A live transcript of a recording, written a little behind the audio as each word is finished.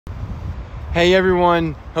Hey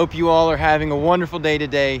everyone, hope you all are having a wonderful day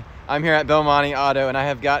today. I'm here at Belmonte Auto and I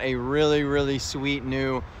have got a really sweet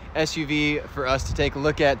new SUV for us to take a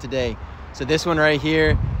look at today. So this one right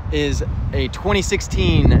here is a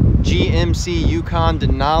 2016 GMC Yukon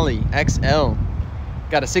Denali XL.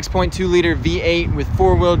 Got a 6.2 liter V8 with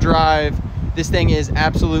 4-wheel drive. This thing is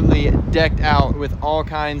absolutely decked out with all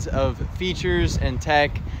kinds of features and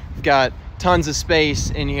tech. We've got tons of space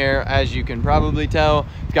in here, as you can probably tell.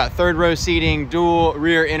 We've got third row seating, dual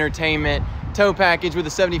rear entertainment, tow package with a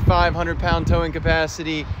 7,500 pound towing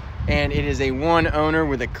capacity, and it is a one owner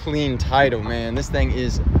with a clean title, man. This thing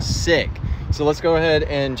is sick. So let's go ahead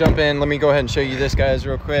and jump in. Let me go ahead and show you this, guys,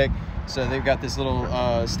 real quick. So they've got this little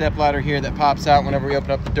step ladder here that pops out whenever we open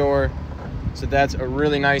up the door. So that's a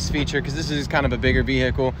really nice feature because this is kind of a bigger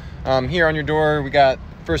vehicle. Here on your door, we got,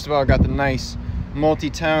 first of all, got the nice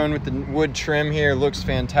multi-tone with the wood trim here. Looks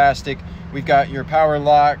fantastic. We've got your power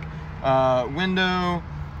lock, window,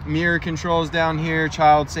 mirror controls down here,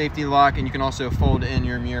 child safety lock, and you can also fold in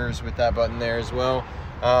your mirrors with that button there as well.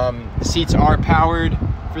 The seats are powered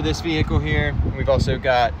for this vehicle here. We've also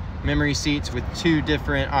got memory seats with 2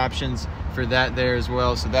 different options for that there as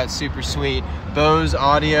well, so that's super sweet. Bose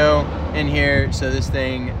audio in here, so this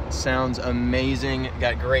thing sounds amazing.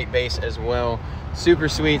 Got great bass as well. Super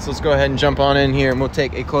sweet. So let's go ahead and jump on in here and we'll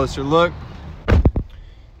take a closer look.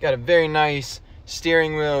 Got a very nice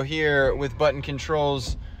steering wheel here with button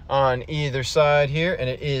controls on either side here, and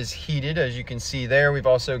it is heated, as you can see there. We've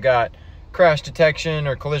also got crash detection,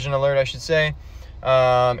 or collision alert I should say.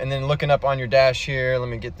 And then looking up on your dash here, let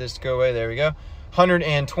me get this to go away, there we go.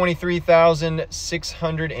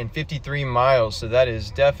 123,653 miles, so that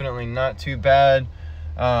is definitely not too bad.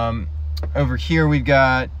 Over here we've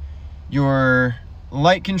got your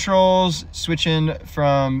light controls, switching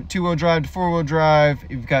from 2-wheel drive to 4-wheel drive.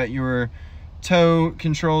 You've got your tow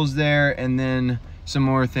controls there, and then some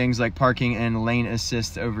more things like parking and lane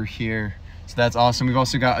assist over here. So that's awesome. We've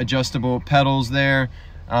also got adjustable pedals there,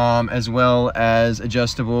 as well as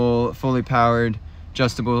adjustable, fully powered,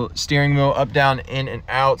 adjustable steering wheel, up, down, in, and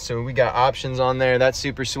out. So we got options on there. That's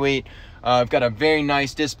super sweet. I've got a very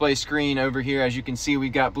nice display screen over here. As you can see,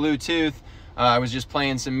 we've got Bluetooth. I was just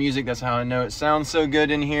playing some music. That's how I know it sounds so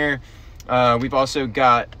good in here. We've also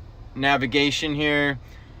got navigation here,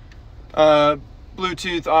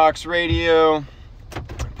 Bluetooth aux radio.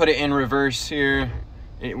 Put it in reverse here.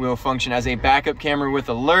 It will function as a backup camera with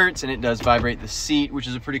alerts, and it does vibrate the seat, which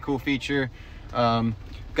is a pretty cool feature. Got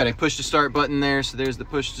a push to start button there, so there's the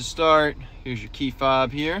push to start. Here's your key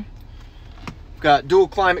fob here. We've got dual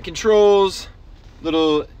climate controls,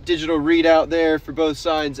 little digital readout there for both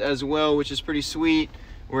sides as well, which is pretty sweet.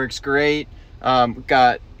 Works great. We've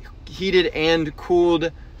got heated and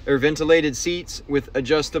cooled or ventilated seats with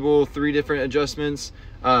adjustable 3 different adjustments,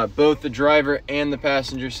 both the driver and the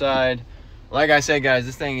passenger side. Like I said, guys,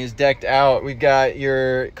 this thing is decked out. We've got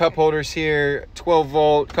your cup holders here,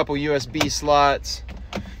 12-volt, couple USB slots.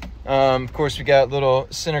 Of course, we got little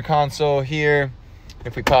center console here.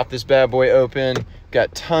 If we pop this bad boy open,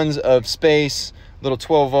 got tons of space. Little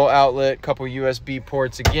 12-volt outlet, couple USB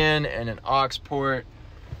ports again, and an aux port.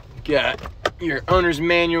 Got your owner's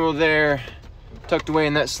manual there, tucked away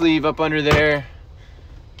in that sleeve up under there.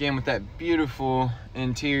 Again, with that beautiful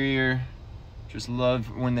interior. Just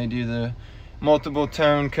love when they do the multiple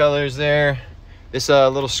tone colors there. This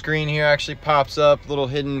little screen here actually pops up, little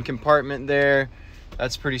hidden compartment there.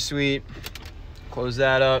 That's pretty sweet. Close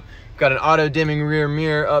that up. Got an auto dimming rear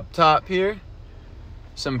mirror up top here.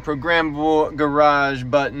 Some programmable garage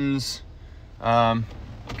buttons. Got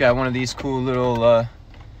one of these cool little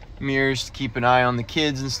mirrors to keep an eye on the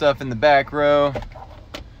kids and stuff in the back row.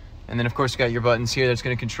 And then of course you got your buttons here that's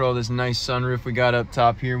going to control this nice sunroof we got up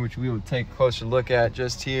top here, which we will take a closer look at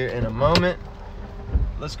just here in a moment.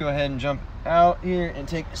 Let's go ahead and jump out here and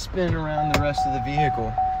take a spin around the rest of the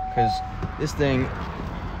vehicle, because this thing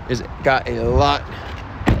is got a lot.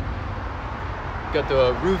 Got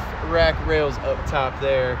the roof rack rails up top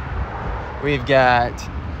there. We've got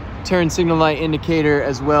turn signal light indicator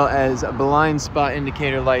as well as a blind spot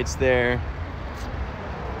indicator lights there.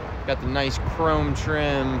 Got the nice chrome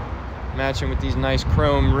trim matching with these nice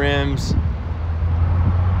chrome rims.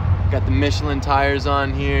 Got the Michelin tires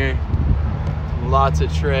on here. Lots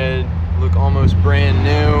of tread, look almost brand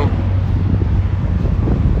new.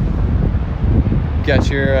 Got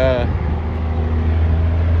your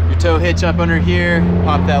tow hitch up under here.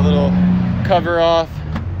 Pop that little cover off.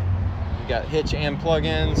 You got hitch and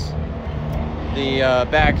plug-ins. The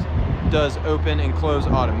back does open and close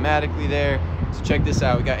automatically there. So check this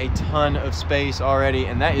out, we got a ton of space already,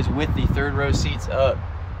 and that is with the third row seats up.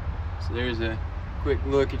 So there's a quick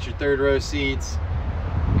look at your third row seats.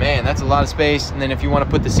 Man, that's a lot of space. And then if you want to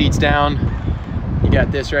put the seats down, you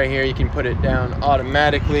got this right here. You can put it down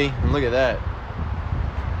automatically. And look at that.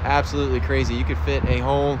 Absolutely crazy. You could fit a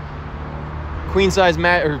whole queen size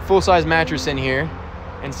mat or full size mattress in here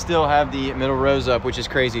and still have the middle rows up, which is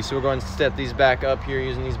crazy. So we're going to step these back up here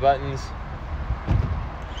using these buttons.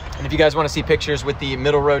 And if you guys want to see pictures with the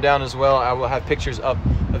middle row down as well, I will have pictures up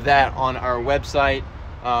of that on our website.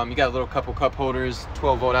 You got a little couple cup holders,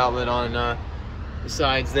 12-volt outlet on the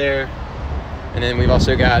sides there. And then we've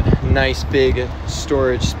also got a nice big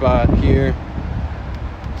storage spot here.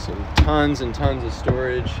 So tons and tons of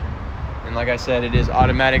storage. And like I said, it is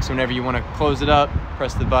automatic, so whenever you want to close it up,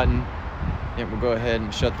 press the button. It will go ahead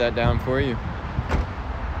and shut that down for you.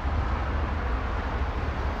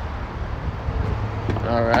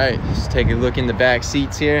 All right, let's take a look in the back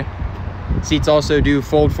seats here. Seats also do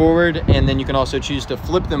fold forward, and then you can also choose to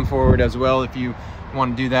flip them forward as well if you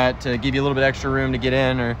want to do that to give you a little bit extra room to get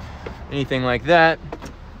in or anything like that.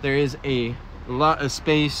 There is a lot of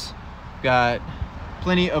space. Got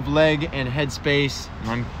plenty of leg and head space.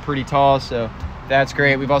 I'm pretty tall, so that's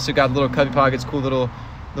great. We've also got little cubby pockets, cool little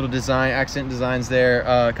design, accent designs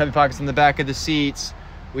there. Cubby pockets in the back of the seats.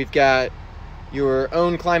 We've got your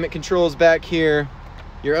own climate controls back here,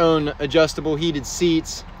 your own adjustable heated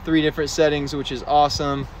seats, 3 different settings, which is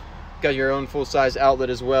awesome. Got your own full-size outlet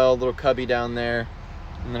as well, little cubby down there,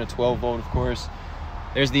 and then a 12-volt, of course.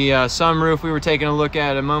 There's the sunroof we were taking a look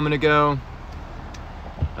at a moment ago.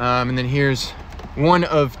 And then here's one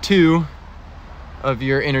of 2 of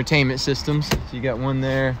your entertainment systems. So you got one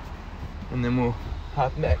there, and then we'll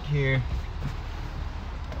hop back here.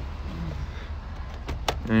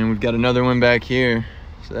 And we've got another one back here.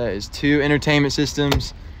 So that is 2 entertainment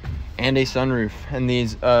systems and a sunroof. And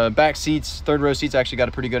these back seats, third row seats, actually got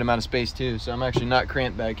a pretty good amount of space too. So I'm actually not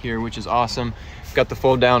cramped back here, which is awesome. Got the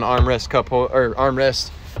fold down armrest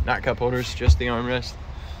armrest, not cup holders, just the armrest.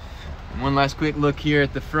 And one last quick look here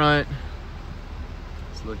at the front.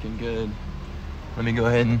 It's looking good. Let me go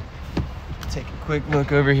ahead and take a quick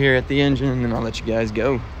look over here at the engine, and then I'll let you guys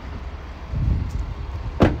go.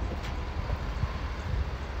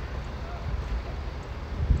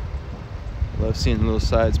 Love seeing the little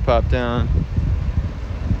sides pop down.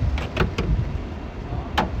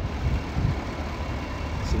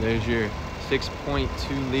 So there's your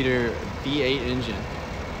 6.2 liter V8 engine.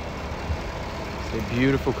 It's a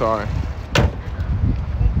beautiful car.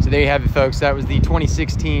 So there you have it, folks. That was the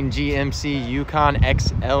 2016 GMC Yukon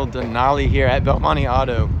XL Denali here at Belmonte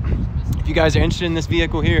Auto. If you guys are interested in this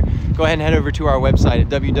vehicle here, go ahead and head over to our website at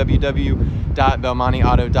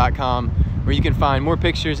www.belmonteauto.com, where you can find more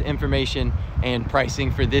pictures, information, and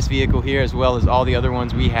pricing for this vehicle here, as well as all the other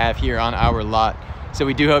ones we have here on our lot. So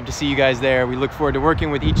we do hope to see you guys there. We look forward to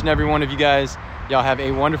working with each and every one of you guys. Y'all have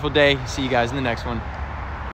a wonderful day. See you guys in the next one.